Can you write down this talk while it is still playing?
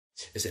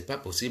Et c'est pas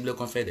possible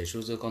qu'on fait des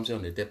choses comme si on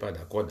n'était pas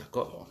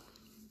d'accord.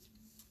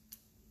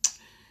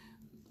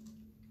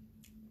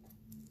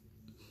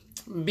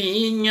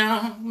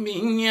 Binya,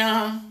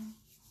 binya,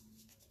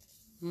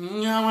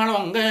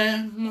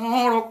 malonge,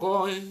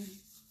 morokoi.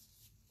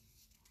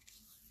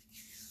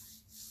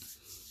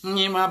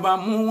 Nimaba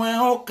muwe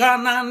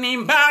okana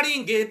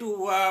nimbaringe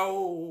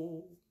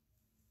duao.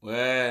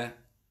 Ouais.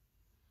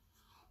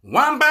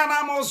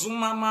 Wambana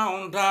mozuma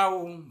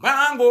maondao,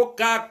 bango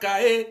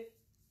kakae.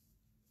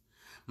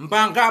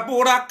 Mbanga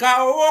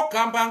burakao,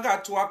 kambanga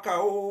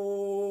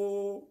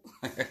tuakao.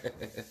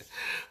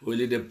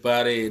 Willy de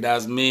Paris,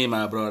 that's me,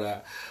 my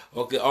brother.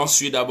 Okay,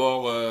 ensuite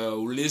d'abord,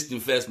 listen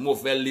first, more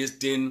fair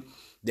listing,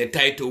 the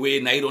title way,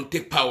 now you don't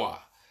take power.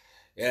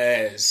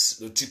 Yes,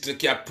 le titre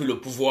qui a pris le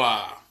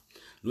pouvoir.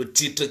 Le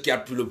titre qui a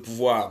pris le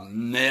pouvoir.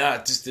 Meilleur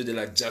artiste de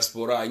la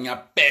diaspora, il n'y a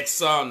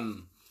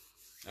personne.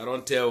 I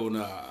don't tell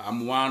you,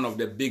 I'm one of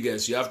the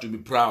biggest. You have to be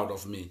proud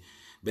of me.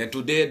 But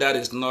today, that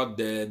is not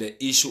the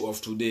issue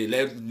of today.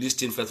 Let's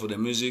listen first for the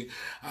music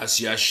as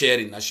you are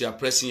sharing, as you are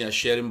pressing your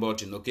sharing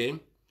button, okay?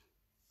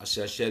 As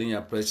you are sharing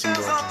your pressing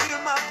button.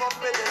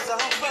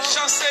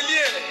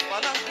 Chancelier.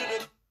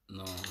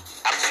 Non.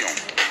 Action.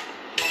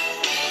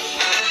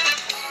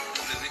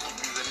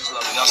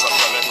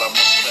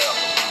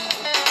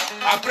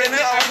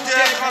 Apprenez à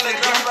goûter quand les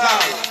grands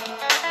parlent.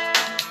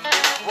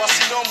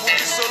 Voici donc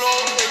Bouki Solo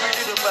et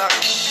Willy de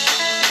Paris.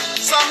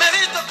 Ça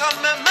mérite quand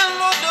même un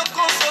lot de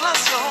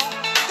consolation.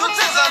 Toutes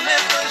ces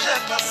années que j'ai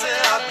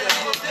passées à bien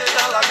côté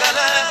dans la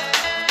galère.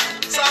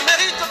 Ça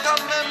mérite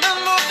quand même un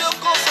lot de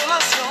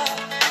consolation.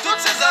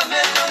 Toutes ces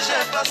années que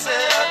j'ai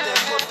passées à tes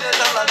côtés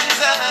dans la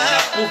misère.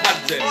 Au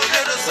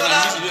lieu de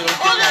cela,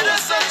 au lieu de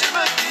ça, tu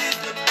me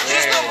quittes.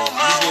 Jusqu'au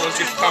moment où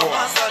tu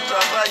commences à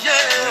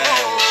travailler.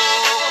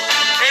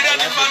 Et là,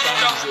 tu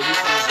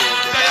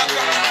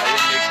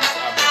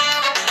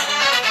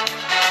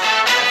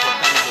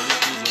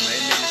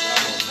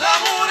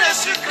l'amour est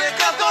sucré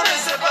quand on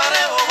est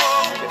séparé,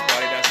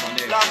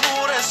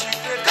 L'amour est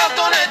sucré quand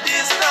on est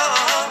distant.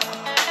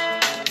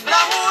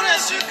 L'amour est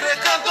sucré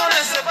quand on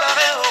est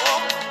séparé,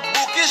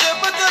 Pour qui je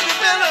peux te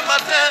viper le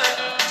matin,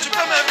 tu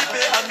peux me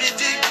viper à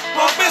midi.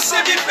 On peut se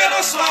viper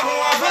le soir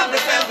avant de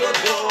faire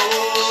dodo.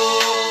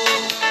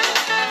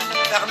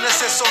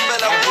 Ernest et son bel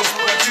la grosse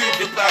voiture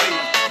de Paris.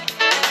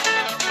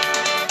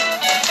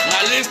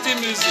 La liste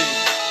musique.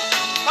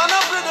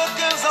 Pendant plus de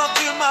 15 ans,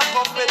 tu m'as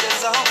pompé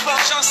des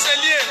enfants.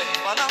 Chancelier.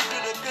 Pendant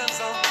plus de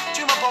 15 ans,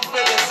 tu m'as pompé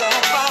des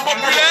enfants.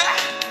 Populaire.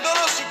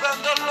 Dolo super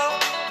dolo.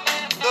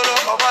 Dolo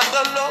over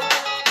dolo.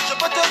 Je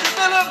peux te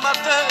viper le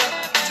matin.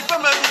 Tu peux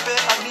me viper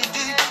à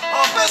midi.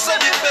 On peut se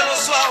viper le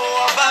soir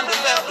avant de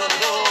faire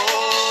dodo.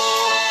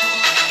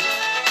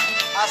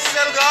 À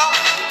Selga,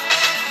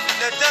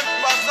 les 23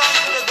 ans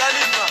de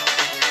Galima.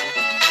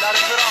 La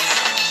référence.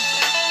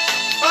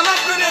 Pendant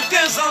plus de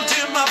 15 ans,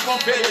 tu m'as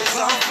pompé des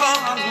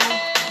enfants.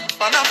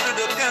 Pendant plus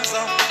de 15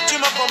 ans, tu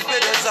m'as pompé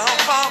des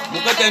enfants. Je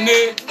peux te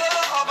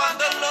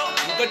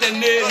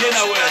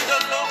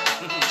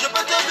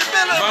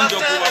viper le matin,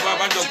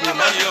 tu peux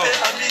me viper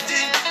à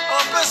midi.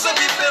 On peut se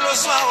viper le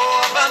soir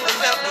avant de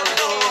faire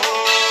dodo.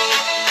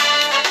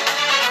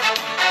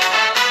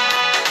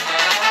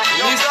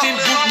 Listen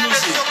good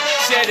music,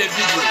 share the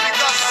video.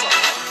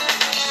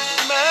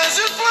 Mais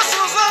une fois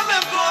sans un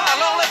même toi,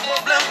 alors les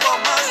problèmes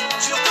commencent.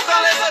 Surtout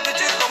quand les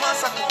habitudes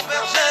commencent à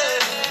converger.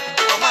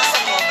 Commence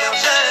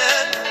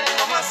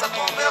à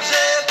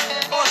converger.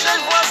 Bon, j'ai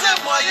le voisin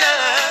moyen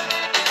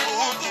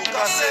pour tout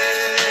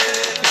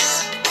casser.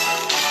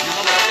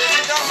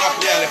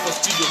 M'appeler à l'effort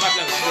studio,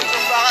 m'appeler à l'effort studio.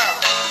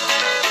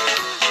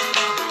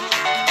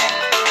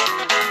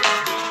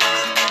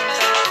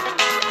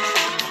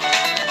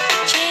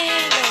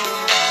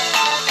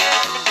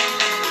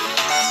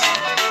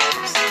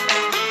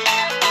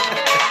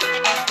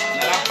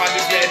 N'ala pas de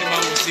bien ni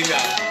mango singa.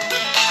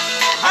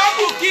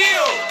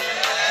 Abukio.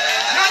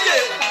 Nanye.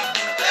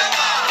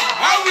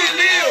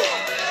 Awilio.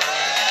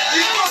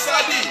 Iko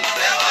sabi.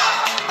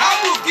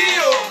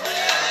 Abukio.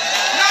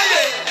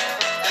 Nanye.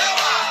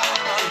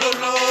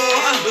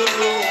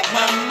 Andolo,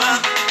 mama.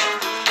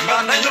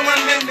 Bana yo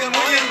mandende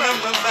moye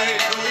mama bai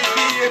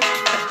doiye.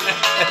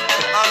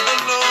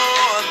 Andolo,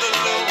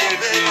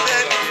 bébé.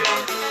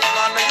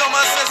 Bana yo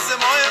masese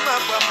moye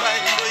mama bai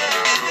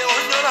doiye.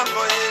 Onyora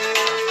moye.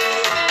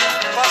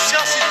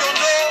 Patience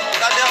Itondo,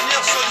 la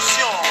dernière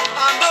solution.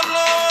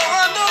 Andolo,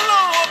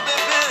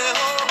 bébé.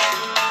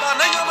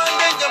 Bana yo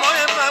mandende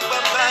moye mama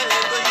bai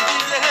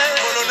doiye.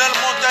 Colonel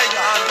Montagne,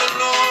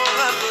 andolo,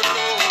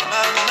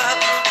 mama.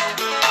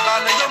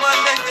 Bana yo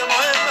mandende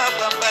moye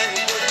mama bai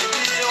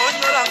doiye.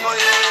 Onyora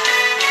moye.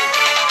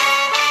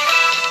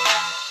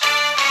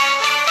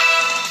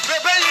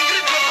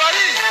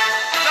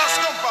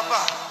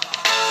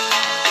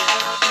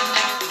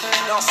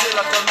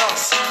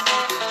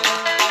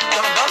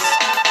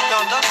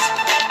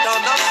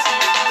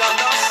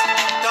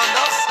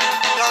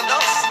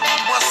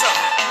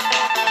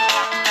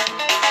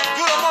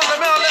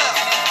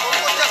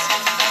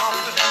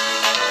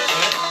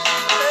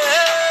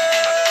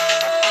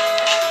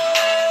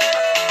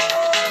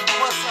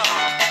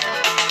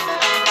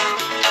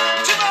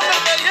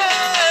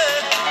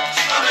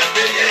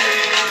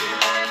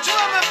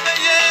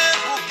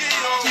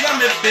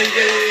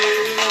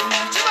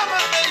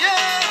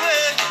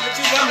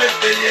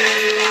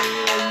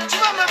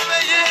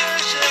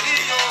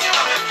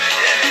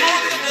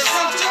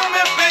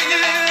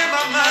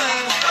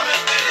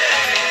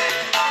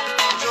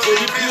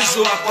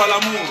 quoi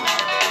l'amour?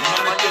 On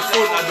était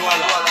faux à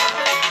Douala.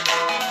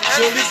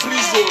 Jolie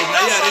prison,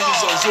 Naya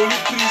Révision,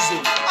 jolie prison.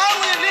 Ah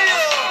Willy,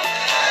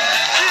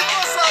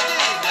 Chico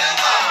Sadi,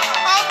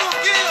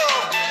 Abukio,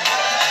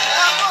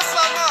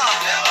 Akosana,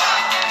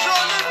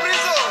 jolie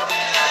prison,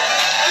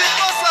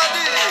 Chico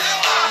Sadi,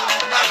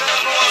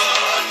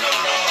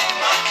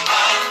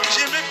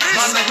 Jimmy Brice.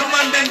 Mana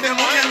human dende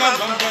moyenga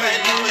bambara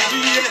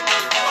inuiye.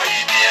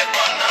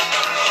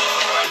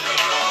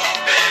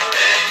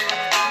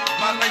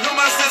 Mana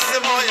human sese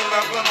moyenga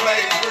bambara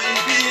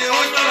inuiye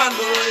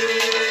onyolando.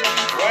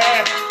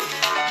 Ouais.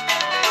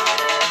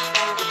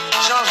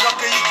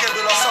 Jean-Jacques Ike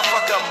de la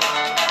Safakam,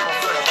 mon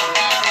frère.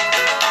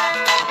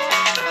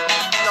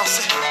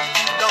 Dansez,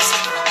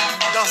 dansez,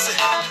 dansez,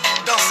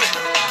 dansez,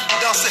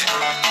 dansez.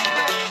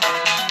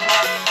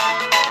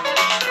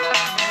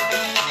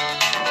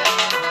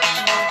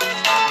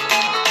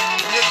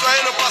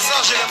 Nettoyez le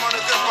passage et les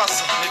mannequins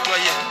passent.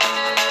 Nettoyez,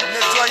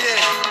 nettoyez.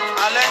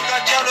 Alain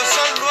Gadia, le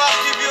seul noir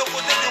qui vit aux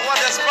côtés du roi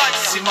d'Espagne.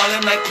 Simone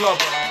Nightclub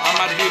à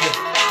Madrid.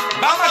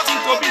 Baba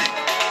Tinkobi,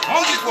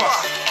 on dit quoi?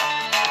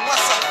 Moi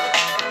ça,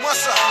 moi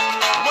ça,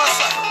 moi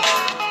ça.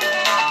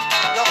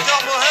 Docteur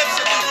Mohem,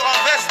 c'est toujours en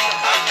veste.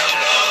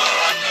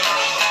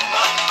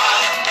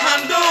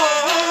 Ando,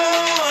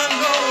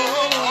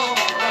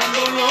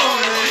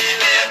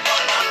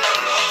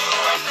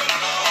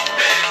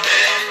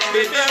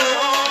 bébé,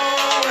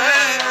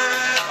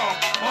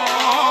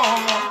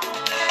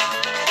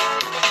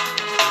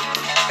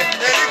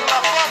 Eric, la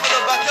forme, le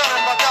batteur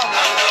imbattable.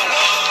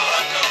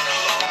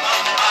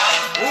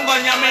 Ungo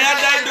nyame ya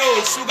daido,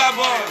 sugar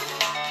boy.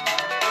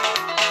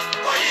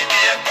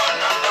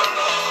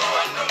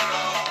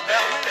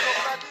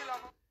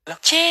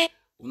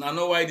 Una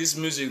know why this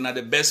music na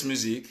the best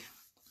music?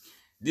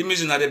 This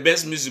music na the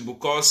best music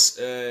because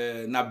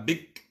na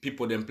big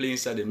people them play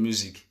inside the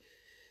music.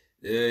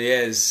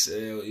 Yes,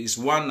 it's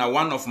one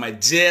of my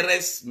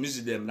dearest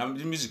music. Them now,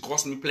 this music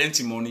cost me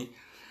plenty money.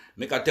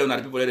 Make I tell you,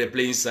 the people that they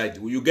play inside.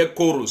 You get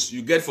chorus,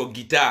 you get for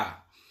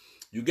guitar,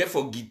 you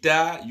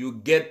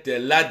get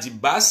Ladi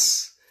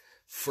bass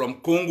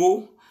from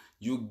Congo.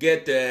 You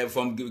get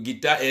from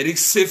guitar Eric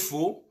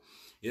Sefo.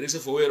 Eric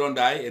Sefo we don't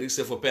die. Eric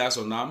Sefo pay us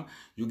on nam.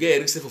 You get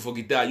Eric Sefo for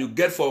guitar. You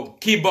get for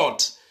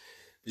keyboard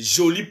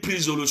Jolie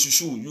Priso le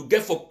chouchou. You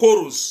get for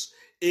chorus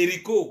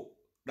Erico.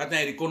 That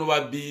time Erico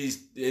no be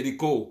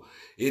Erico.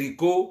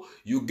 Erico.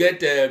 You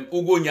get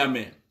Ugo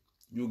Nyame.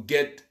 You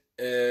get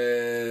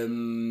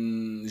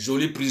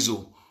Jolie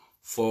Priso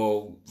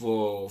for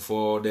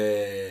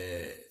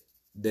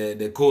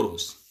the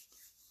chorus.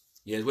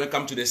 Yes,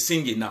 welcome to the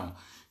singing now.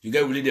 You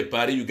get Willy de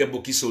Paris, you get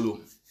Boki Solo.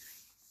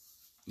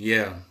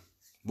 Yeah,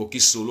 Boki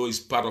Solo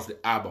is part of the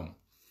album.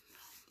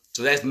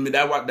 So that's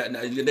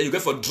that you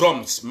get for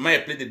drums.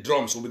 May play the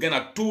drums. We begin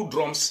at 2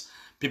 drums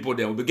people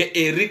then. We get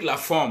Eric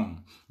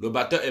Laforme, le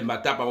batteur et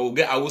batteur, and we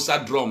get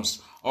Awusa drums.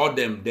 All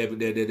them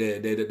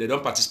they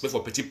don't participate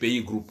for Petit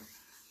Pays group.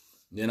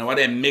 You know what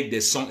they make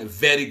the song a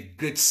very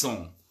great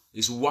song.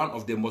 It's one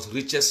of the most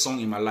richest song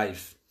in my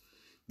life.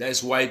 That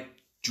is why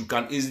you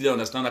can easily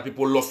understand that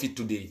people love it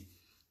today.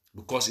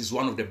 Because it's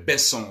one of the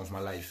best songs of my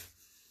life.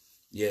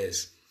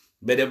 Yes.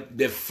 But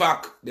the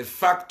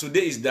fact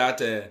today is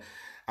that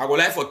I would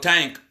like to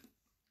thank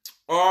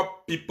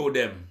all people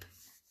them.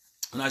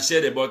 And I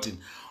share the button.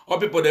 All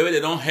people the way they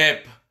don't help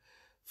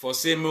for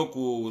say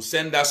could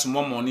send us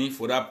more money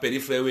for that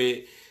peripheral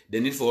way they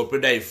need for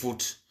operate that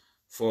foot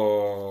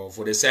for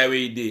the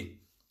sideway day.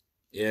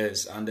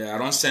 Yes, and I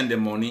don't send the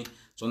money.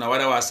 So now what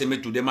I was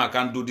saying to them, I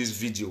can't do this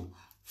video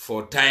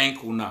for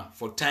thank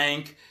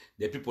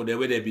the people the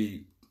way they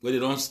be where they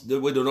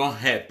don't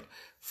help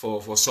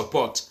for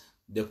support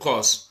the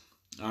cause.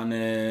 And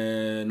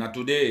now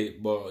today,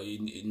 but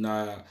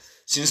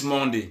since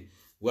Monday,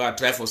 where I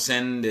try for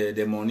send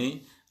the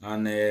money,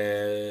 and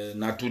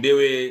now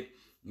today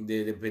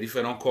the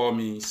peripheral don't call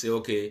me, say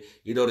okay,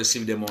 you don't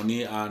receive the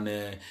money,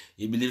 and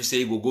he believes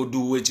say go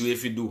do what you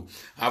have to do.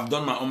 I've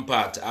done my own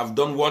part. I've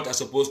done what I'm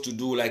supposed to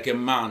do, like a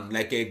man,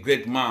 like a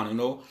great man, you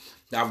know.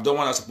 I've done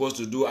what I'm supposed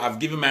to do. I've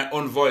given my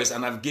own voice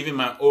and I've given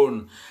my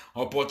own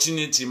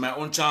opportunity, my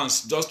own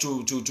chance, just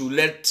to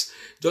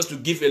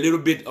give a little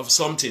bit of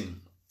something.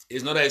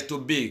 It's not that it's too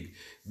big,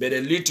 but the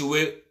little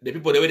way, the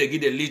people the way they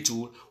give the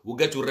little will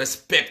get to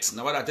respect.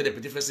 Now what I tell the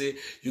petit say,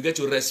 you get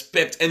to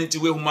respect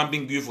anything way human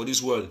being do for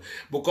this world.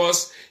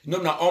 Because you know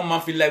now all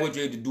man feel like what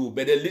you have to do,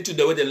 but the little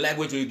the way they like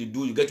what you have to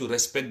do, you get to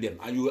respect them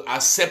and you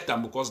accept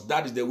them because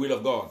that is the will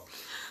of God.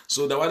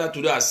 So the what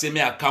today I say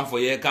me I come for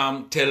you,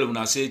 come tell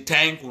una say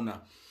thank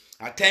una.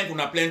 I thank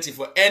una plenty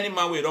for any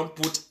man we don't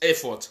put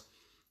effort.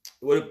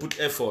 We put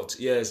effort,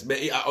 yes. But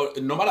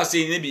no matter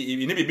say it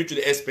need be to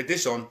the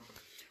expectation.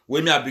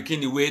 When me I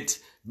begin the wait,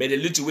 but the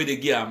little way they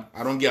give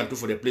I don't give them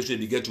for the place where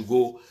they get to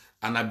go.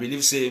 And I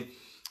believe say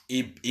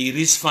it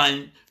is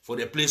fine for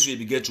the place where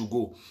they get to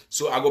go.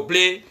 So I go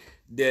play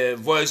the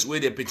voice where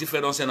the petit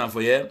frère don't send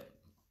for here.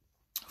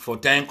 For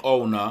thank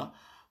all una.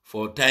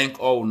 For thank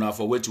all now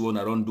for what you want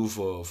I don't do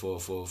for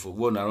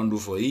what I don't do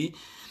for you.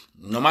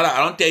 No matter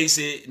I don't tell you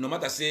say no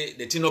matter say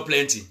the thing no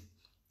plenty.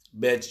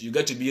 but you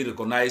get to be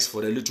recognized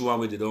for the little one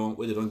where they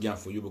don't give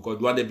for you, because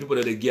one the people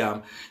that they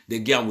give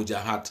them with your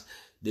heart.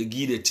 They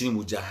give the team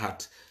with your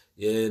heart.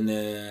 And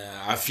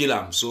I feel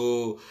them.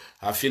 So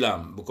I feel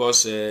them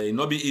because it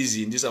not be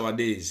easy in these our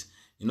days.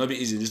 It not be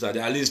easy in this our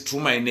days. At least through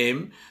my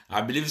name,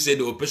 I believe say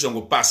the operation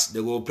will pass. They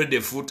will operate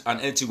the foot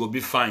and everything will be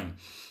fine.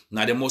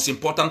 Now the most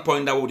important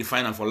point that will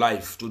define them for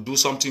life, to do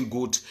something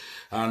good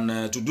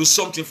and to do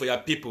something for your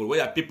people. Where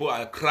your people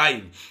are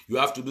crying, you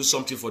have to do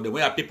something for them.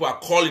 Where your people are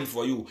calling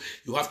for you,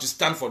 you have to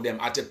stand for them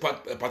at a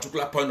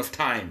particular point of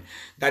time.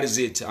 That is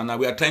it. And I'm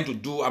trying to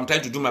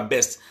do my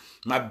best.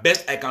 My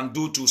best I can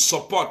do to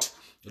support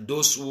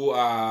those who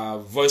are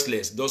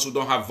voiceless, those who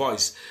don't have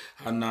voice,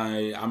 and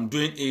I'm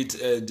doing it.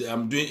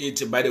 I'm doing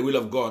it by the will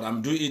of God.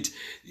 I'm doing it.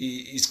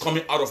 It's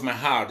coming out of my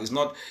heart. It's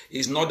not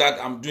that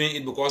I'm doing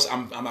it because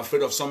I'm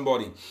afraid of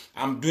somebody.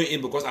 I'm doing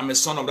it because I'm a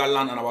son of that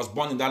land and I was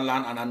born in that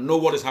land and I know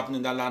what is happening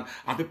in that land.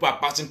 And people are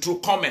passing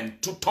through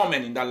torment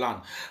in that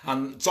land,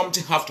 and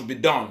something has to be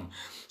done.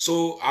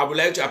 So I would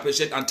like to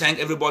appreciate and thank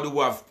everybody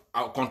who have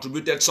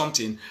contributed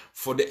something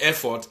for the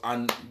effort,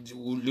 and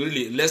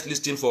really let's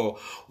listen for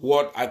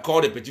what I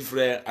call the petit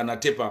frère and a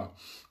taper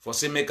for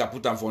say make I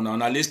put them for now.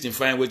 Now listen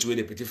find which way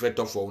the petit frère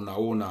talk for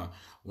una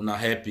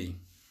happy.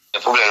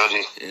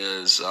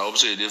 Yes, I hope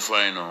so they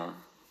fine now.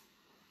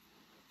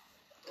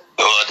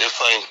 No, they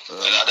fine.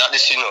 That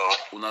is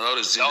una not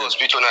receive that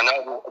hospital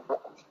now.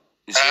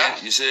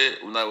 You say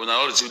una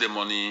not receive the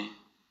money.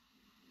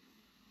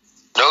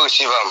 Don't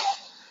receive them.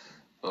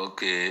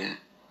 Okay.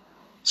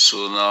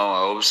 So now I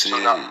hope say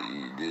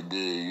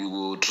you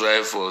will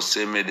try for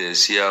say me the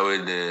see how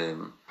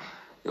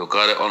you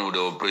carry on with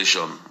the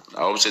operation.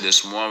 I hope say the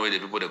small way the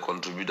people they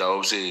contribute, I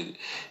hope say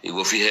it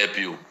will feel help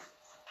you.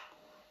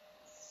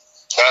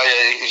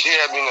 Yeah, if you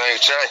help me now, you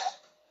try.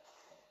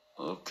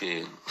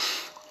 Okay.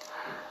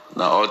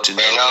 Now all things.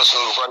 Now so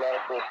I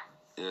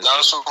prepare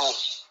now so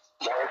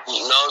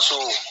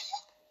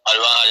I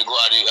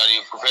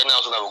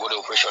will go to the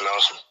operation now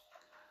so.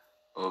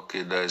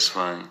 Okay, that is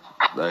fine.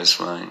 That is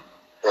fine.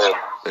 Yeah.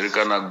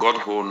 Erika na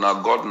God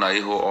na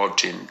iho all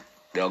thing.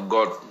 They are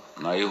God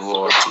na iho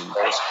all thing.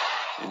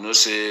 You know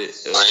say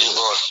you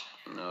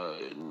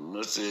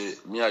know say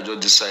me I just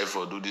decide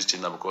for do this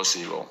thing because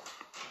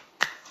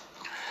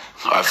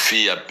I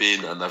feel a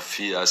pain and I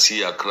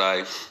see a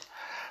cry,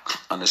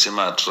 and the same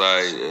I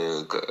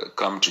try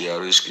come to your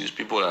rescue.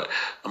 People are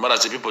no matter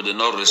say people they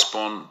not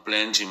respond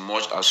plenty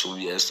much as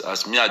me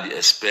I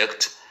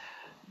expect,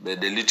 but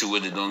the little way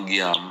they don't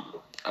give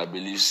I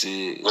believe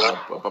say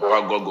Papa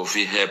God go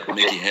fit help,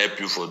 make it help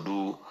you for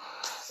do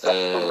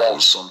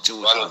something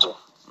with you.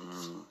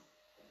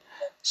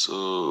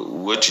 So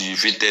what you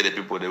fit tell the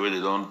people the way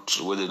they don't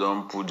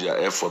put their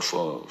effort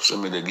for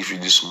so they give you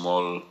this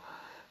small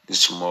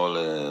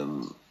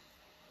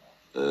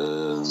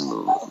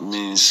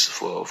means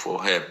for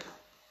help.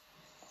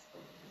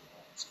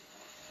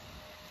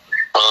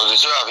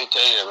 So I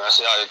tell them, I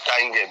say I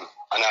thank them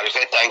and I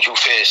refer thank you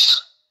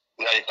first.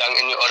 And I thank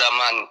any other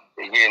man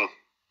again.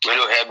 Will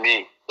you help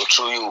me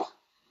through you?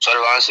 So I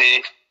want to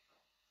say,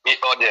 me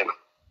all them.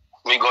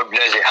 May God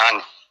bless the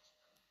hand.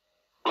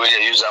 Where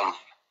they use them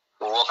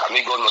for work, and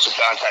may God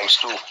multiply times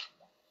 2.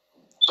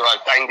 So I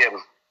thank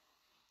them.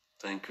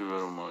 Thank you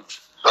very much.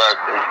 Thank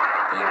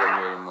you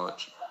very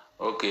much.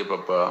 Okay,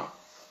 Papa.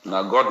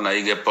 Now God now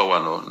you get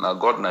power no. Now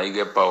God now you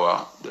get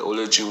power. The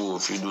only thing we will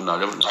do now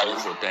left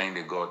for thank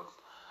the God.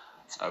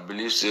 I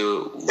believe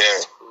so.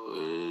 Yeah.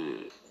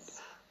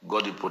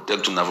 God will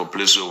protect you for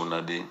place where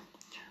una dey.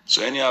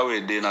 So anyhow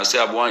then I say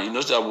I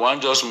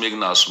want just make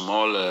a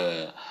small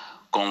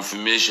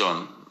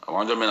confirmation. I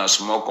want to make a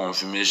small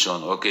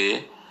confirmation,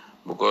 okay?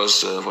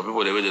 Because for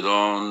people the way they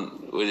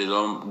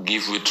don't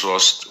give me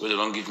trust, where they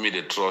don't give me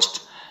the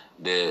trust,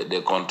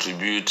 they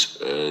contribute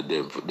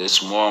the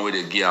small way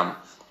they give them.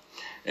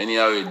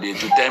 Anyhow then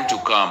to time to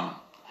come,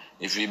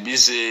 if you be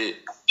say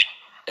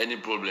any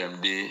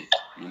problem there,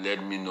 you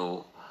let me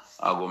know.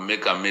 I will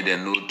make a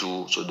note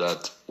too, so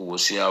that we will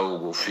see how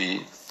we will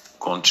feel.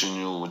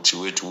 Continue with the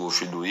way to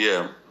feel do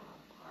here.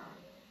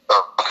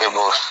 Okay,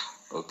 boss.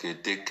 Okay,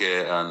 take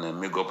care and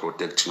may God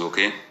protect you,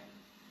 okay?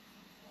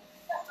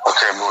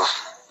 Okay, boss.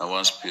 Now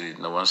one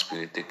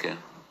spirit, take care.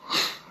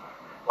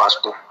 One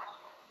spirit.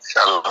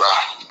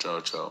 Ciao,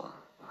 ciao.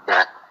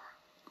 Yeah.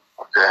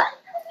 Okay.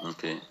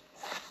 Okay.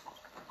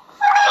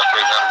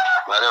 Okay,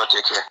 now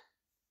take care.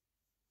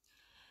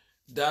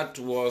 That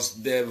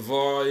was the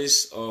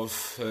voice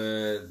of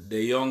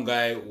the young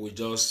guy we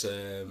just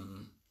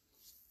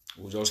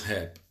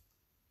help.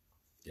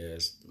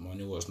 Yes, the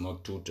money was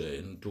not too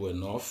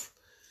enough.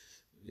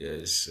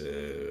 Yes,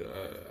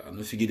 I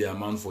don't figure the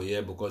amount for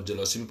here because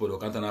jealousy people don't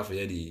can't enough for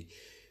here the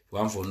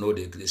one for know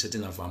the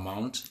certain of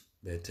amount,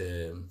 but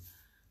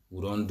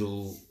we don't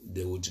do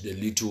the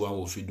little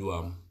one we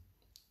do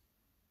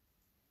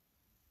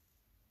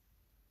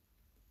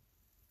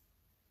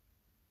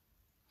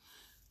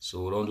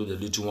So we don't do the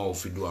little one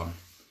we do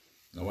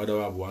Now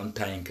whatever one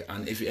tank,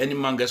 and if any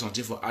man gets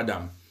something for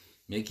Adam,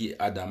 make it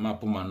Adam. I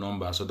put my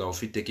number so that I'll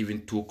take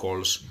even 2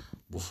 calls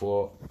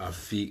before I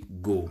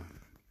go.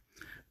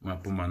 I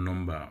put my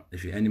number.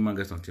 If any man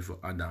get something for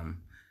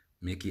Adam,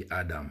 make it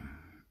Adam.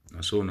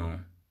 So no,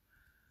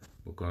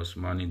 because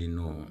money didn't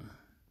know.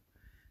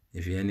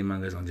 If any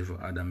man get something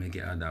for Adam, make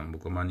it Adam,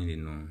 because money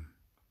didn't know.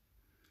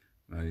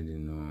 Money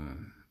didn't know.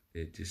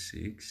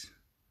 86,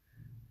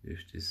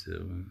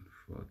 57,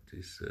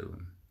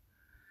 47.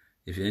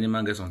 If any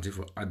man get something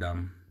for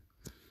Adam,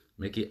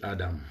 make it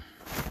Adam.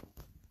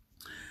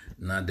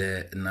 Now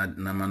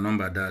my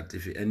number that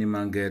if any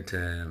man get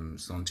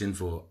something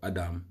for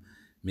Adam,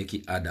 make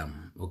it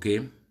Adam.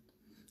 Okay?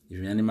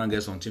 If any man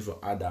get something for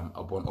Adam,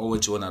 upon all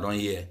which one I don't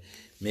hear,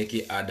 make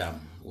it Adam.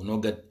 We'll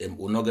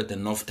not get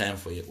enough time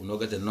for you. We'll not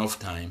get enough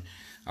time.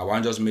 I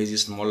want just make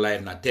this small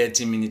live, now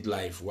 30-minute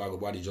live.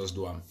 What they just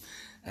do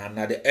and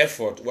now the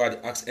effort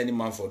what they ask any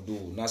man for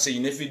do. Now say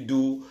you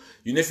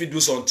never do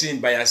something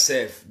by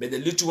yourself, but the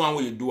little one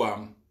will you do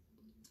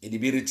it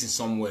be written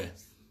somewhere.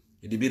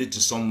 It be written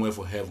somewhere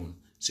for heaven.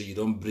 So you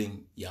don't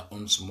bring your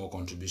own small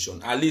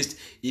contribution. At least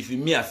if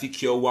me I fit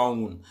cure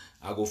one wound,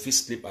 I go fit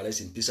sleep at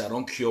least in peace. I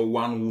don't cure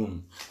one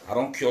wound. I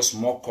don't cure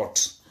small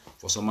cut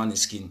for some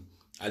man's skin.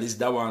 At least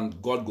that one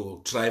God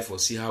go try for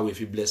see how if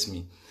he bless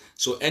me.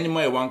 So any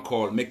man you want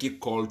call, make it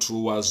call through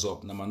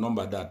WhatsApp. Now my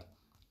number that.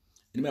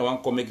 Any man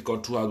want call, make it call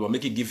through WhatsApp.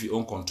 Make it give your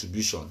own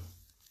contribution.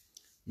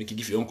 Make it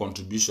give your own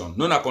contribution.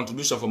 No, not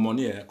contribution for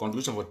money,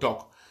 contribution for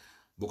talk.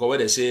 Because when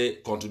they say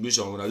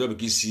contribution, when I just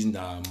because see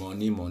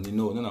money,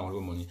 no,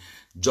 money.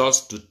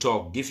 Just to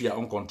talk, give your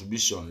own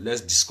contribution.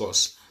 Let's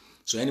discuss.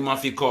 So any man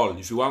feel call.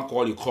 If you want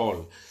call, you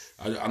call.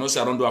 I know say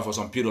I don't do it for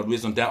some period.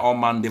 Wait sometimes all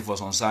Monday for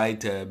some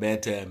site,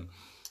 but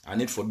I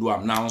need for do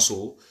them now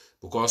so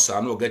because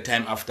I know get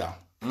time after.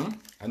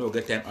 I know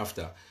get time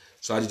after.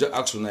 So I just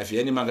ask you now if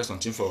any man get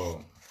something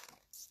for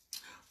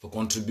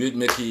contribute,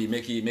 make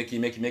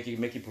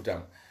it put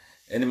them.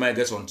 Any man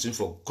get something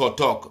for call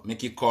talk,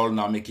 make it call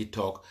now, make it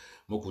talk.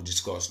 Could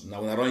discuss. Now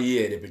when I don't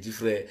hear the petit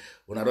frère,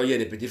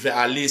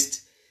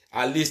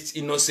 at least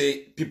you know say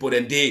people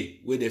then day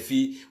where they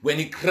feel when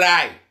he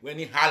cry, when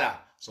he holler,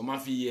 so man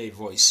feel hear a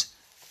voice.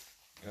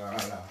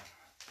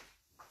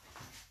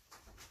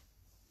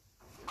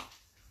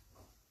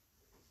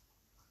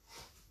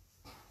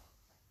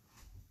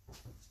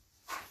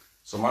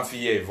 So man feel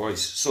hear a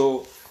voice.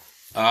 So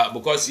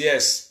because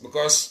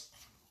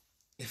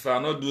if I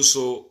not do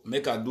so,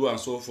 make I do and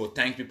so for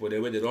thank people the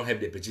way they don't help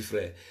the petit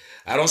frère.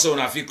 I don't say when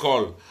I feel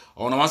call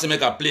or when I want to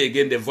make a play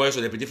again the voice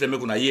of the petit frère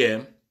make una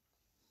hear.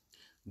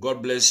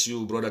 God bless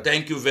you, brother.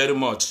 Thank you very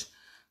much.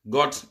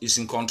 God is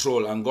in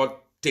control and God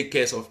take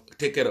care of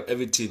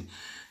everything.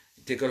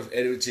 Take care of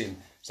everything.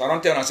 So I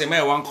don't tell and I say,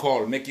 man, one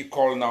call, make it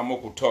call now,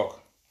 more could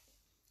talk.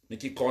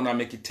 Make it call now,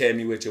 make it tell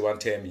me what you want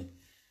to tell me.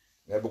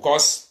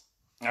 Because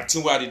I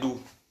think what they do.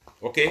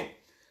 Okay?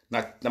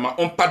 Now my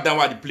own part down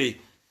what they play.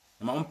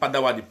 My own part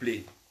what they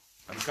play.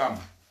 And come.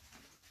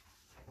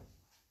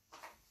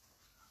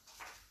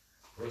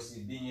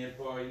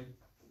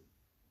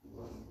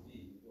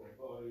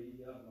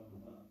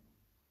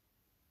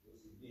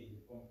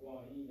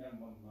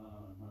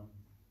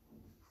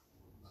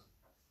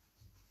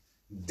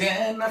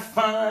 Then I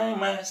find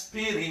my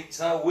spirit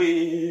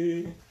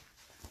away.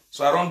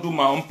 So I don't do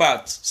my own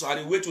part. So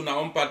I wait to my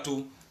own part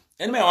too.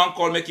 Anybody want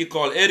call, make it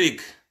call.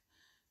 Eric,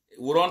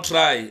 we don't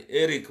try.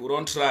 Eric, we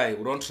don't try.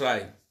 We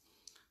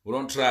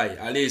don't try.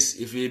 At least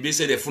if we be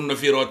say the food no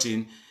feel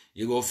rotten,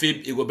 it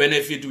go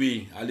benefit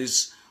we. At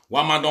least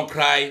one man don't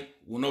cry,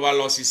 we never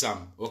lost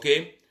some.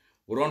 Okay?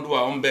 We don't do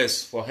our own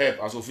best for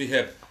help as we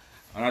help.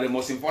 And the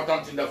most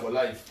important thing that for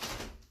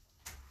life.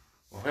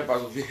 For help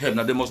as we help.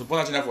 Now the most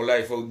important thing that for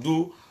life. For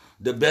do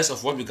the best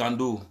of what we can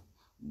do.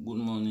 Good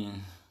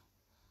morning.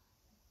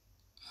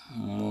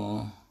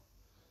 Mon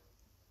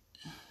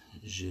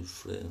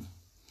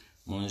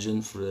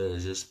jeune frère,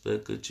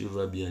 j'espère que tu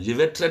vas bien. Je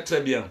vais très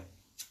très bien.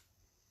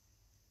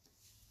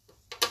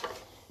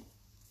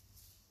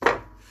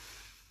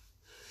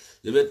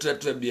 Je vais très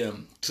très bien.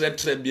 Très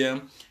très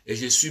bien. Et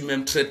je suis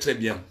même très très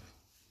bien.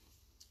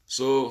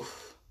 So,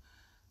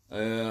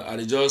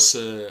 I just,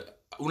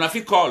 una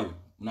fit call.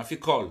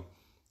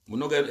 We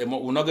not get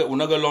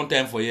long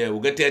time for here. We'll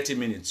get 30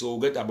 minutes. So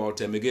we'll get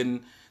about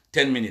again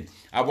 10 minutes.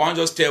 I want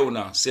just tell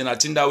una, say na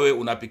that way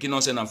una picking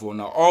on send for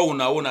una. All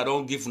una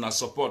don't give una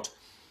support.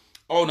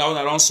 All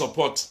una don't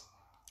support.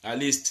 At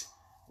least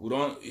you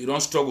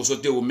don't struggle so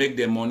they will make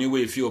the money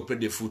where if you operate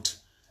the food.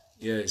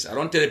 Yes, I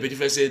don't tell the petit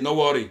frère say no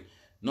worry,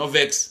 no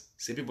vex.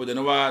 Say people they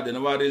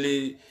never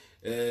really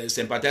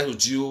sympathize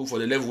with you for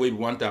the level where you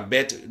want them.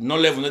 But no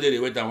level not they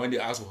wait and when they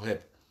ask for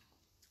help.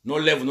 No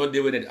level not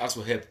they when they ask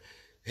for help.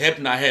 Help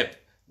na help.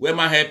 When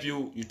man help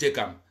you, you take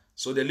them.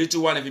 So the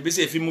little one,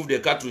 if you move the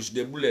cartridge,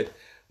 the bullet,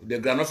 the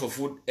granule for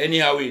food,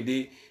 anyhow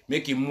they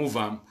make him move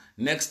them.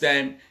 Next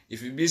time,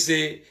 if you be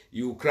say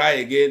you cry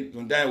again,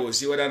 sometimes we'll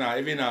see whether now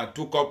even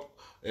 2 cup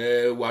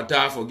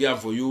water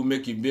for you,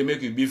 make you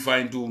be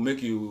fine too,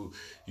 make you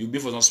be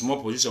for some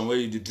small position where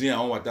you drink your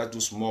own water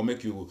too small,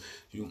 make you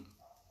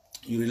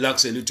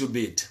relax a little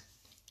bit.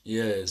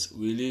 Yes,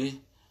 Willy,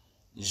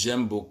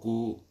 j'aime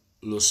beaucoup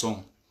le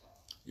son.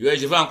 Je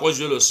vais encore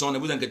jouer le son, ne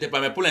vous inquiétez pas,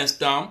 mais pour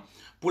l'instant,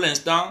 pour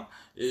l'instant,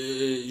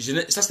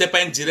 ça c'était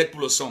pas un direct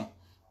pour le son.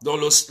 Donc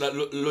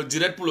le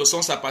direct pour le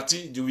son, c'est à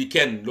partir du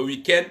week-end. Le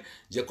week-end,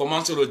 j'ai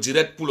commencé le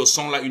direct pour le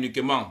son là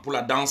uniquement, pour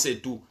la danse et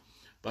tout.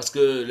 Parce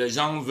que les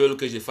gens veulent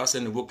que je fasse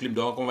un nouveau clip,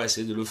 donc on va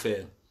essayer de le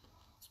faire.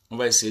 On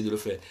va essayer de le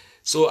faire.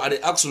 So at the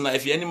ask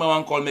if anyone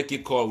want call, make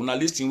it call. Una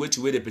listing which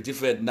way the petit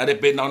fait. Now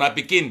na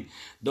picking.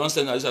 Don't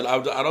send.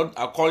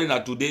 I call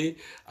in today.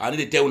 I need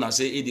to tell una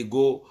say he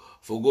go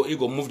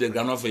move the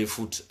ground off your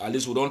foot. At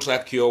least we don't try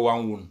cure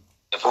one wound.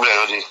 The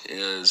problem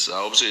yes,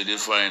 I hope so they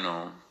fine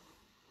now.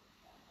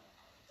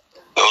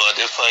 No,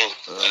 they fine.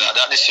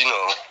 That is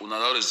una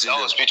not receive the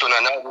hospital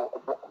now.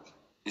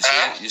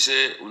 You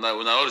say una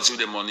not receive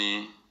the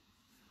money.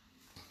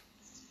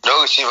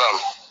 Don't receive them.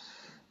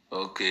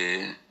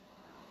 Okay.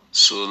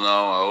 So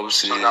now I hope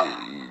say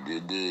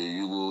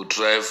you will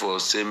try for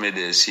say me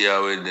the see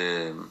how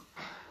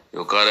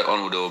you carry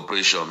on with the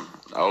operation.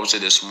 I hope say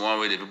the small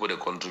way the people they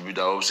contribute.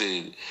 I hope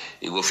say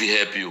it will feel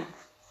help you.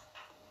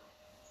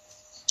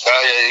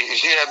 Yeah,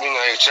 if you help me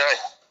now, you try.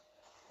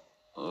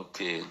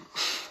 Okay.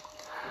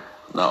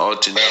 Now all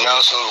things.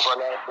 Now so I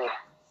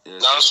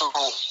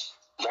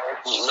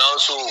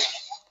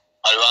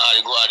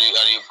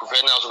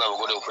prepare now so that we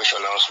go to the operation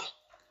now. So.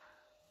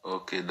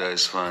 Okay, that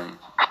is fine.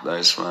 That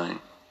is fine.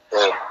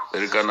 Yeah.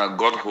 Erika na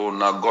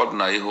God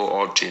na He hold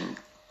all thing.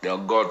 The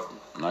God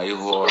na He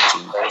hold all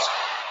thing.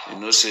 You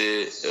know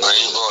say.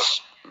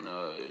 You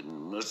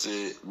know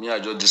say me I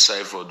just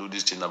decide for do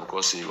this thing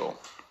because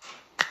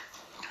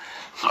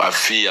I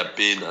feel a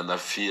pain and I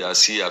see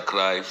a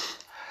cry.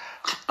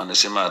 And the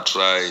same I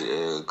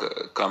try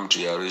come to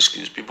your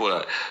rescue. People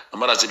are no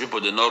matter say people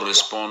they not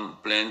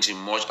respond plenty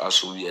much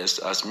as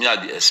me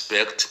I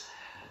expect,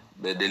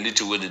 but the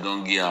little way they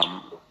don't give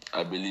them,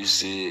 I believe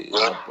say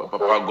Papa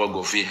God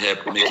go feel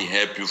help, make it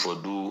help you for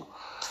do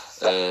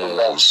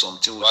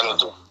something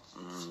with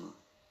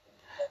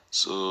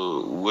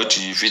So what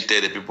you fit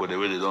tell the people the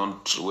way they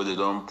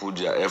don't put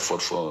their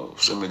effort for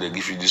so maybe they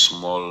give you this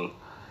small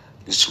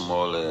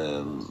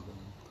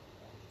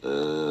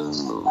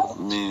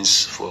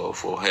means for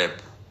help.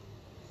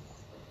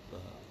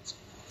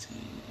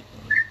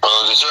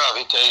 The story I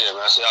will tell them,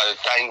 I say I will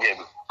thank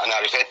them and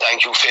I will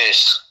thank you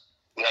first.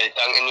 And I will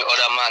thank any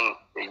other man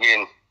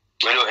again.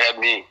 May you help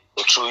me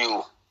through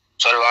you.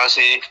 So I want to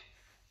say,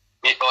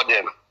 me all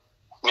them.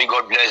 May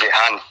God bless the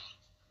hand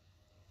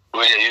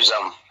where they use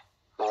them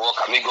for work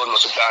and may God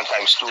multiply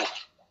times 2.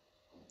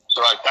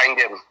 So I thank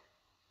them.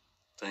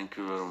 Thank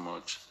you very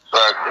much.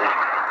 Thank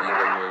you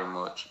very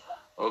much.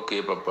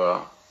 Okay,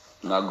 Papa.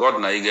 Now God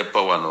na He get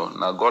power no.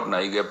 Now God na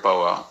He get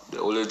power. The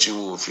only thing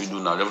we will do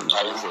now,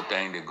 just for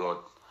thank the God.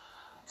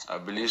 I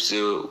believe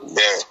so.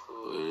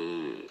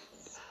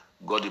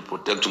 God will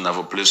protect you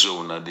for place where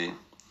una dey.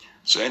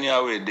 So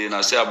anyhow they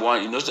na say I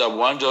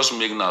want just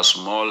make a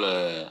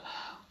small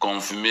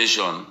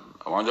confirmation.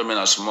 I want to make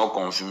a small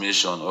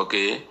confirmation,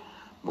 okay?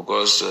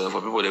 Because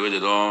for people the way they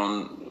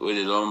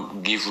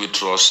don't give me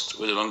trust,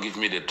 where they don't give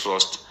me the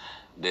trust,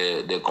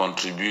 they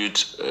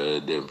contribute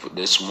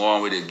the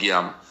small way they give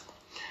them.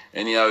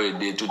 Anyhow,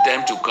 to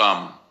time to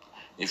come,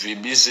 if you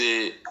be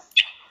say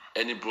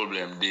any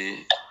problem there,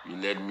 you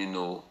let me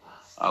know.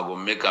 I will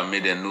make a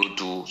note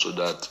too, so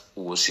that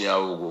we will see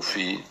how we will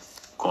feel.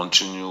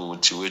 Continue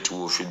with the way we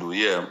will feel. Do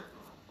yeah.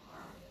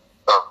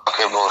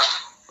 Okay, boss.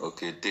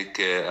 Okay, take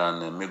care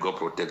and may God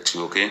protect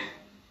you. Okay.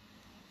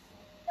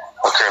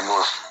 Okay,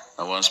 boss.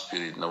 Now one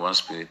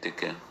spirit. Take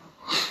care.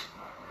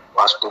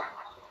 One spirit.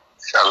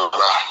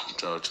 Inshallah.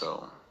 Ciao,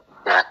 ciao.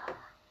 Yeah.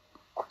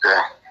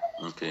 Okay.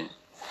 Okay.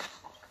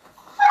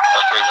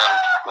 Okay,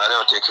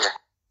 then. Take care.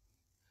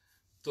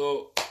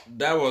 So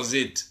that was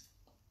it.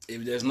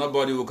 If there's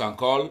nobody who can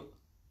call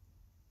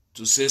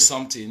to say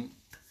something,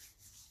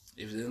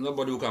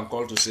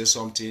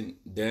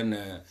 then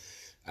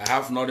I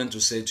have nothing to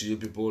say to you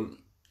people.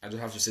 I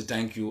just have to say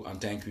thank you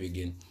and thank you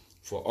again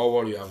for all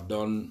what you have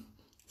done,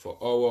 for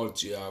all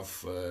what you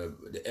have,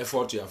 the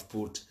effort you have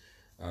put.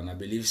 And I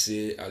believe,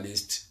 say, at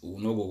least we will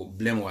not go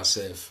blame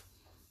ourselves.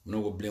 Now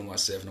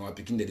we're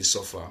picking the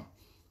suffer.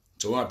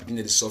 So when we're picking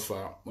the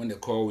suffer, when they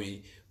call,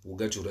 we'll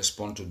get to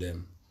respond to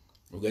them.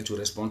 We'll get to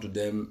respond to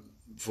them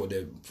for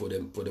the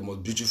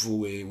most beautiful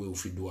way we will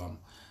do them.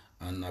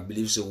 And I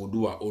believe so we'll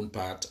do our own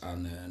part,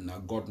 and now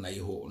God na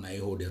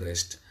hold the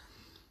rest.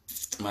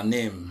 My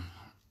name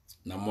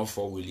na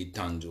Mofo Willy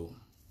Tanjo.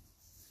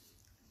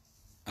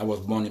 I was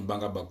born in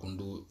Banga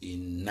Bakundu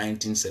in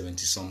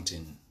 1970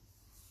 something.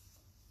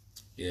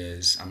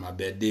 Yes, and my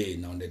birthday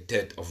now on the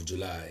 3rd of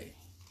July.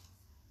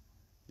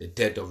 The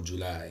 3rd of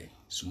July.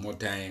 So more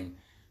time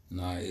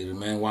now. It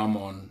remain 1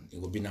 month. It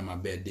will be now my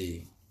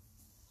birthday.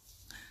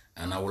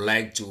 And I would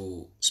like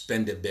to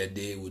spend the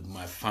birthday with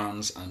my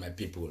fans and my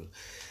people.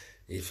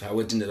 If I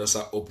wait in the doors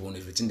are open,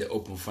 if it's in the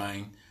open,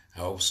 fine.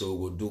 I also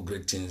will do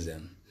great things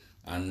then.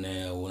 And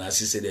when I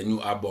see the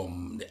new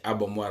album, the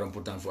album more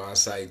important for our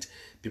side,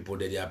 people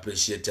that they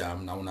appreciate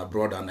them. Now when I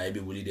brought and I be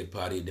Willy the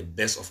party, the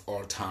best of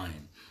all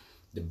time.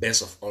 The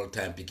best of all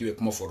time. People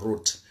come off for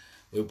road.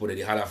 We put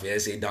the hard of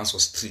say dance for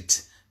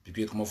street.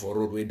 People come off for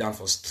road, we dance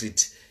for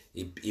street.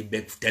 He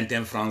beg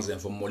 10 francs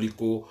and for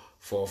Moliko,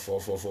 for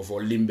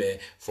Limbe,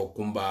 for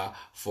Kumba,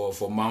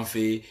 for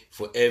Manfe,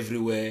 for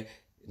everywhere.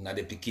 Na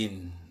the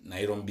Pekin, na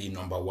Iron be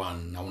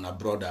 #1. Na una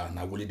brother,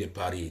 na Willy de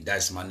Paris.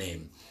 That's my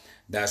name.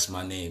 That's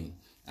my name.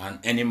 And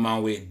any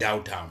man will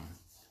doubt him,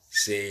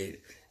 say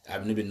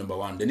I've never been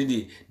 #1.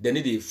 They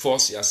need to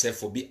force yourself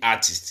to be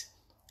artist.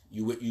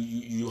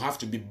 You have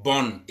to be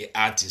born an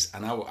artist,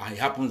 and it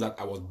happens that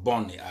I was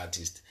born an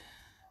artist.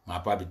 My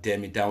papa tell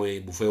me that way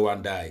before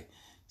one die,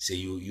 say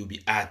you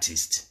be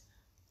artist,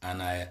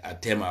 and I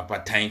tell my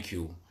papa thank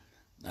you,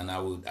 and I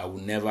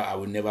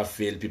will never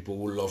fail people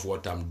who love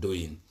what I'm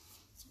doing.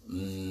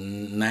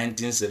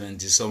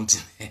 1970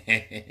 something,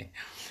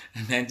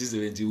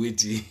 1970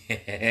 witty.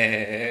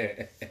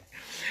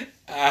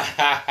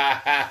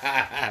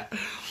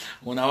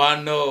 When I want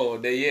to know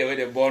the year where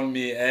they born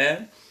me,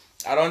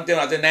 I don't tell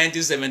I say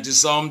 1970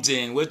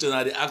 something. Wait till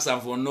they ask them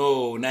for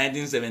no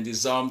 1970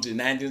 something,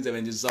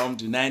 1970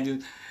 something,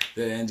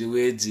 1970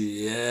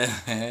 witty. Yeah.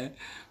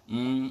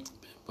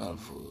 PayPal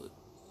for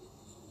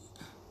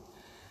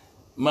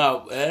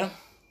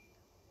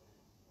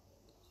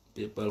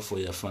PayPal for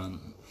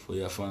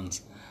your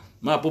fans.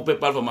 Ma put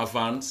PayPal for my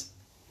fans.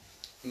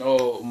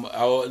 No.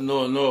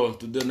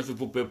 Today, if you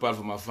put PayPal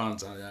for my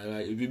fans,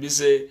 if you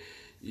say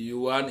you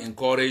want to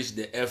encourage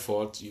the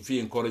effort, if you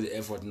encourage the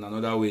effort in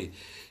another way,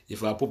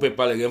 if I put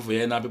PayPal again for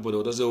you now, people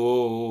will say,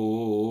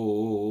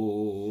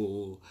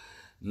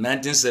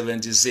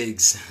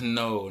 1976.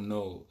 No,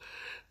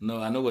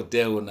 I know what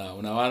tell you now.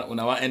 When I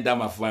want to enter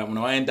my farm, when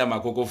I want to enter my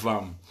cocoa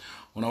farm,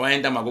 when I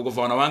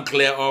want to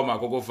clear all my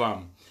cocoa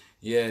farm.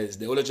 Yes,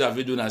 the only thing I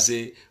do now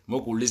say,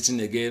 more could listen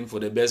again for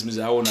the best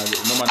music. I want to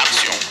no man.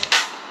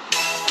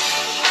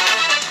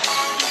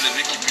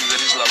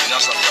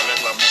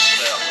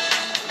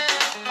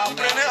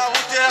 Apprenez à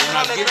vous taire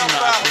quand les grands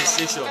parlent.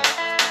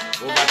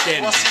 Over 10.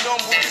 Voici donc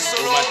Bouki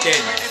Solo Over 10.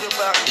 et Willy de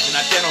Paris. If you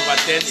not 10 over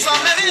 10, if Ça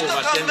you mérite not 2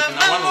 over quand 10, if même you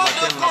not 1 un mot over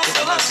de 10, you not put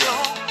a consolation.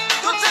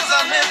 Toutes ces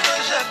années que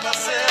j'ai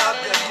passées à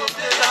tes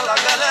côtés dans la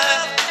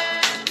galère,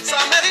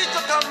 ça mérite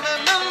quand même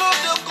un mot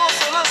de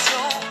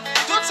consolation.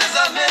 Toutes ces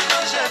années que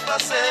j'ai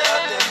passées à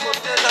tes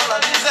côtés dans la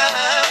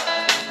misère,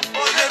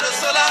 au lieu de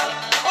cela,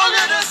 au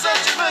lieu de ça,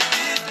 tu me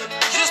quittes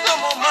juste au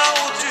moment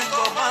où tu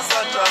commences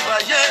à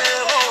travailler.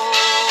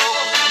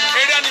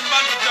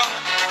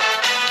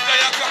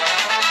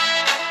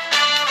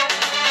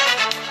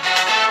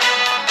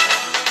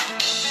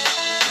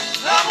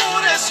 L'amour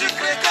est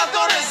sucré quand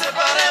on est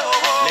séparé.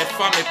 Les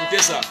femmes,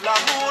 écoutez ça.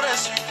 L'amour est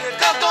sucré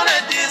quand on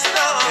est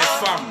distant. Les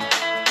femmes.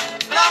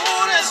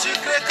 L'amour est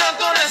sucré quand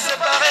on est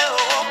séparé.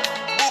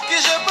 Pour qui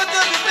je peux te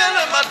biper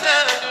le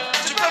matin,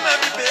 tu peux me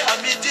biper à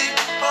midi.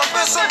 On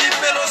peut se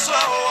biper le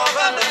soir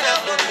avant de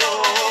faire de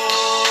l'eau.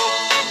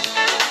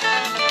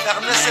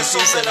 Ernest est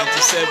sauvé la cour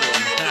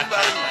de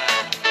Paris.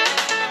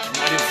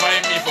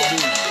 Find me for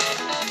bull.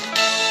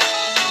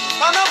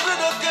 Pendant plus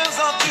de 15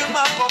 ans, tu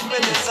m'as pompé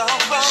les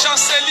enfants.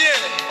 Chancelier.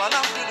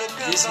 Pendant plus de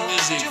 15 This ans,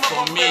 music tu m'as for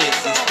pompé me les is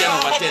 10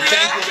 enfants. over 10.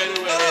 Thank you very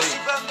well.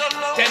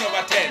 10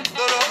 over 10.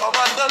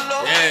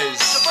 Yes.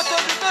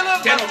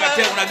 10 over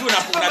 10. On a dit on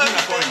a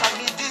point.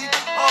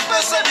 On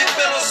peut se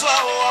biper le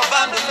soir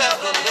avant de faire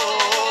de l'eau.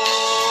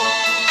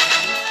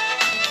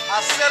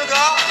 À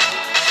Selga,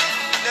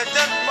 les 10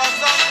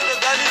 passants de le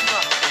Galim,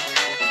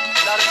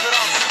 la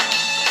référence.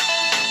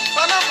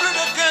 Pendant plus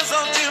de 15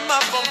 ans, tu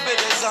m'as pompé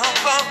des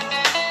enfants.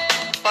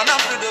 Pendant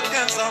plus de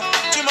 15 ans,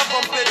 tu m'as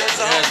pompé des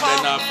enfants.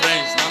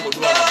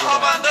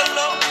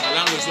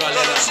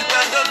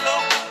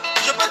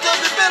 Je peux te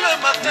biper le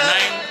matin,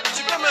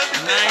 tu peux me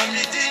biper à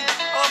midi.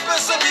 On peut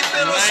se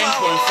biper le soir.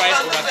 9.5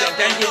 over 10.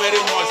 Thank you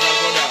very much, my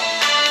brother.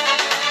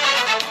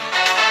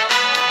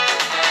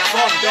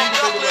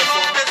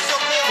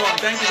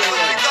 Thank you very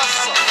much.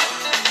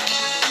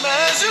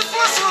 Mais une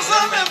fois sous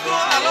un même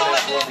toit, alors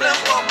les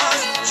problèmes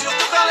commencent.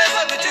 Surtout quand les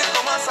habitudes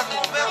commencent à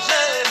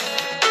converger.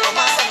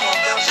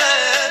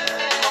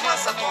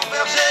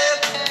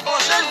 Bon,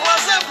 j'ai le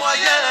voisin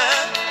moyen.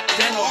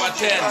 10 over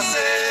 10.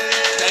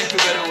 Thank you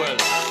very well.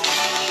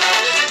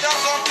 Les gens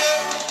sont que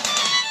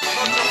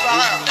notre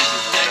parent.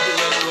 Thank you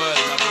very well,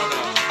 my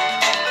brother.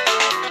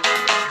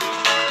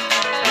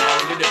 Now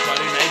we need the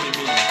party, we need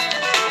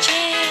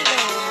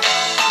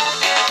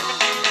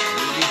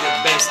the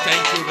best.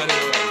 Thank you very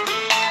well.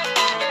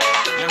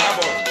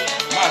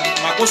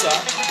 Makosa.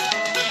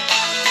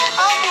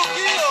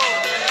 Abukio.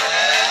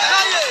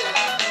 Naye.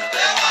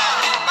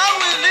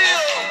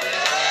 Awilio.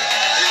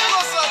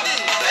 Ikosani.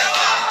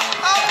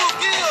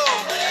 Abukio.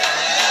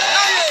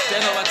 Naye.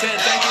 10 over 10.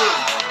 Thank you.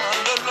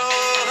 Andolo,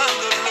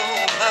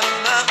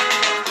 mama.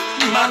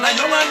 Mana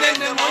yo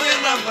manene moye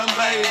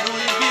mambamba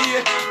iluibiye.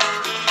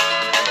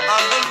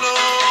 Andolo,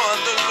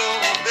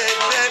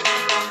 bébé.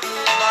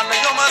 Mana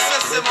yo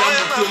masese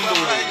moye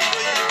mambamba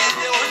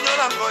iluibiye.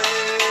 Onyola ngoye.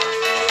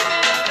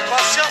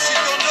 Patience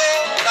Itondo,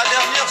 la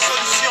dernière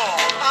solution.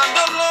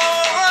 Andolo,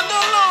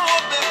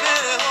 bébé.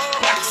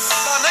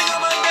 Banaya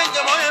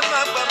mandenge moye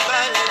mambamba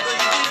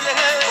iluibiye.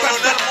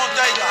 Colonel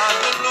Montaïga.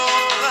 Andolo,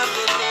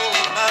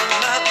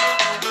 mama.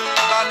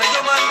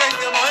 Banaya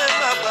mandenge moye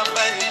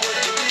mambamba iluibiye.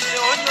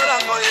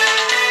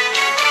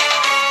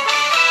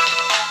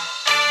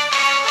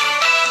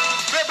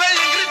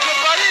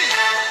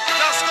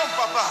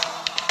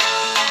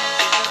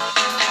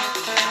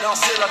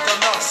 danser la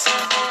tendance.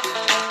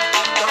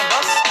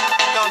 Tendance,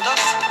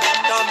 tendance,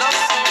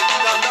 tendance,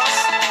 tendance,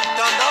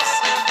 tendance,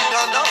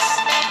 tendance.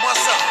 Moi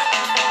ça.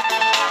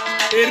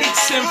 Eric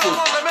Sempo.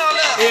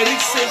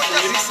 Eric Sempo.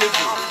 Eric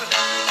Sempo.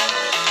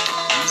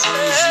 This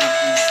music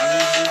is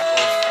music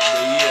of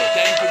the year.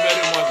 Thank you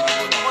very much, my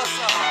brother.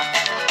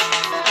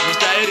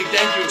 Mr. Eric,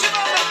 thank you.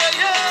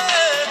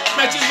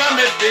 Mais tu vas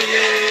me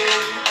payer.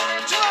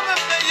 Tu vas me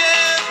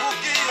payer,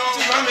 Boukio.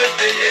 Tu vas me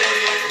payer.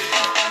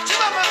 Tu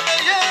vas me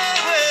payer,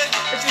 oui.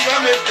 Tu vas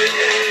me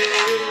payer.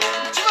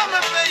 Tu vas me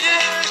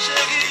payer,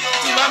 chérie.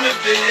 Tu vas me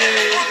payer.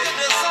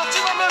 Tu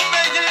vas me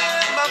payer,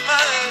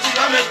 maman. Tu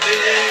vas me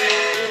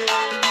payer.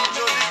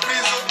 Jolie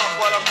prise à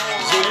quoi l'amour.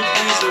 Jolie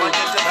prise.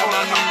 La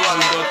maman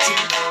nous doit-il.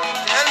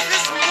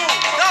 Elvis Mou,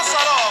 danse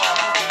alors.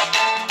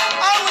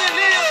 Ah oui,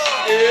 Lio.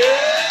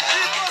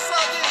 Chico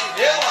Sadi.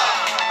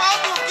 Ah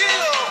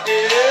Boukio.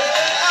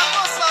 Ah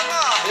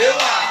Kosama.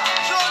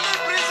 Jolie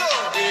prise.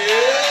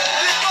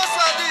 Chico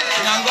Sadi.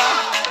 Nanga.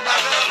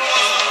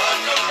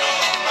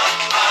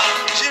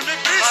 Jimmy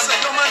Brice.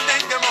 Yo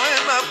mandenge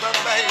mohema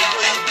baba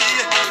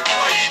iboibie.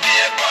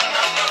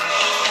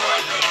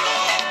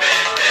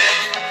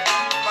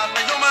 Baba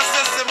yo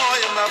masese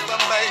mohema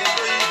baba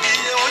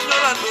iboibie.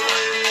 Onyola ndolo.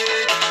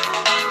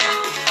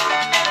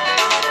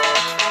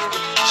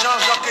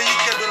 Jean-Jacques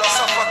Ike de la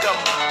Safagam.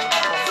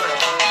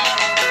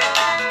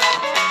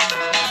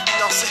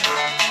 Dansez,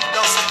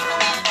 dansez,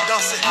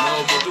 dansez, No,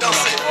 but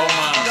dansez,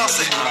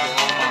 dansez.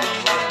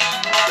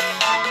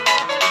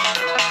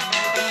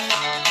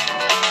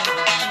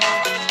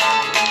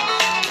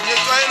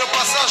 Nettoyez le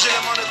passage et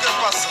les moniteurs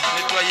passent.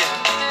 Nettoyez.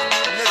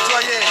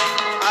 Nettoyez.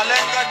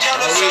 Alain Gadia,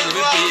 le Ah oui, seul je vais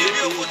noir qui payer,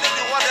 vit au payer. côté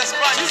du roi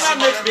d'Espagne. Tu vas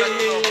me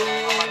payer.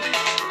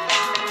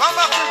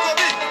 Bamba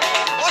Kobi,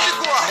 on dit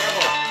quoi?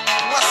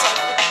 Moi ça,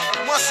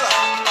 moi ça,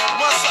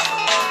 moi ça.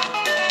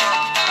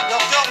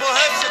 Docteur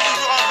Mohem, c'est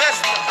toujours en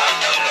veste.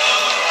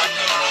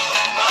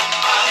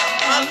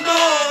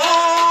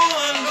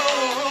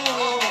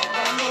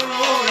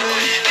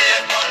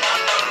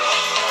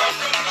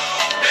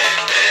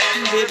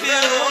 Bébé,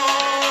 oh,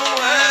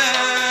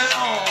 ouais,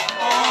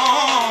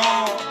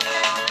 oh.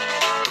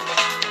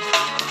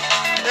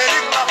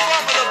 Eric la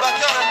forme, le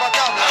batteur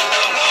imbattable.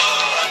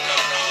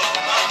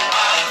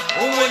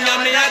 Oh,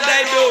 Nyamia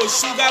Daido,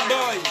 Sugar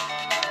Boy.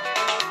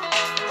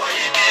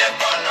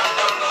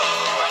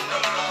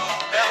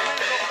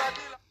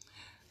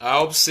 I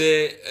hope say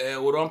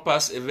we don't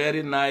pass a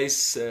very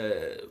nice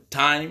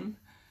time.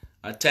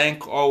 I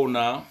thank all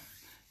now.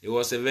 It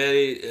was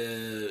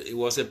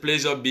a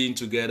pleasure being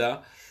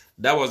together.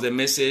 That was the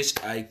message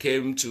I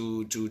came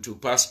to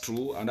pass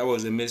through, and that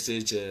was the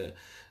message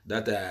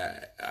that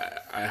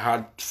I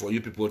had for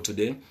you people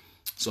today.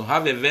 So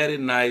have a very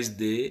nice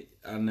day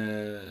and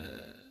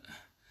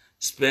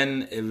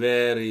spend a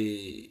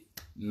very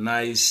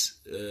nice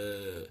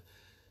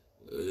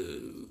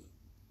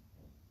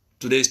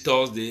today's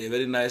Thursday, a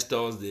very nice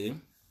Thursday,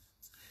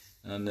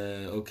 and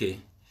okay,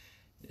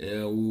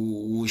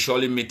 we'll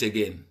surely meet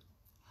again.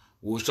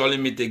 We'll surely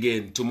meet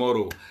again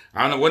tomorrow.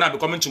 And when I'll be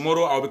coming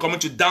tomorrow, I'll be coming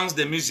to dance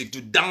the music, so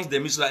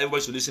that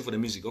everybody should listen for the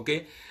music,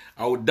 okay?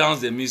 I will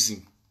dance the music.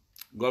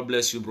 God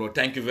bless you, bro.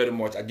 Thank you very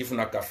much. I give you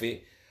a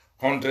cafe.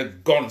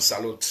 100 gun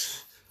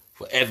salute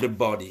for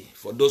everybody.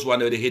 For those who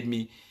already hate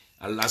me,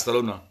 I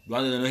salute now. The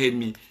ones that don't hate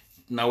me,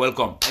 now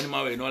welcome.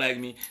 Anybody you don't like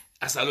me,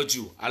 I salute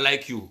you. I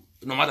like you.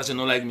 No matter if you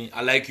don't like me,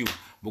 I like you.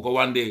 Because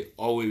one day,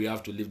 always we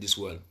have to leave this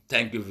world.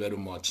 Thank you very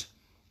much.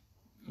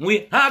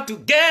 We are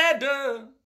together.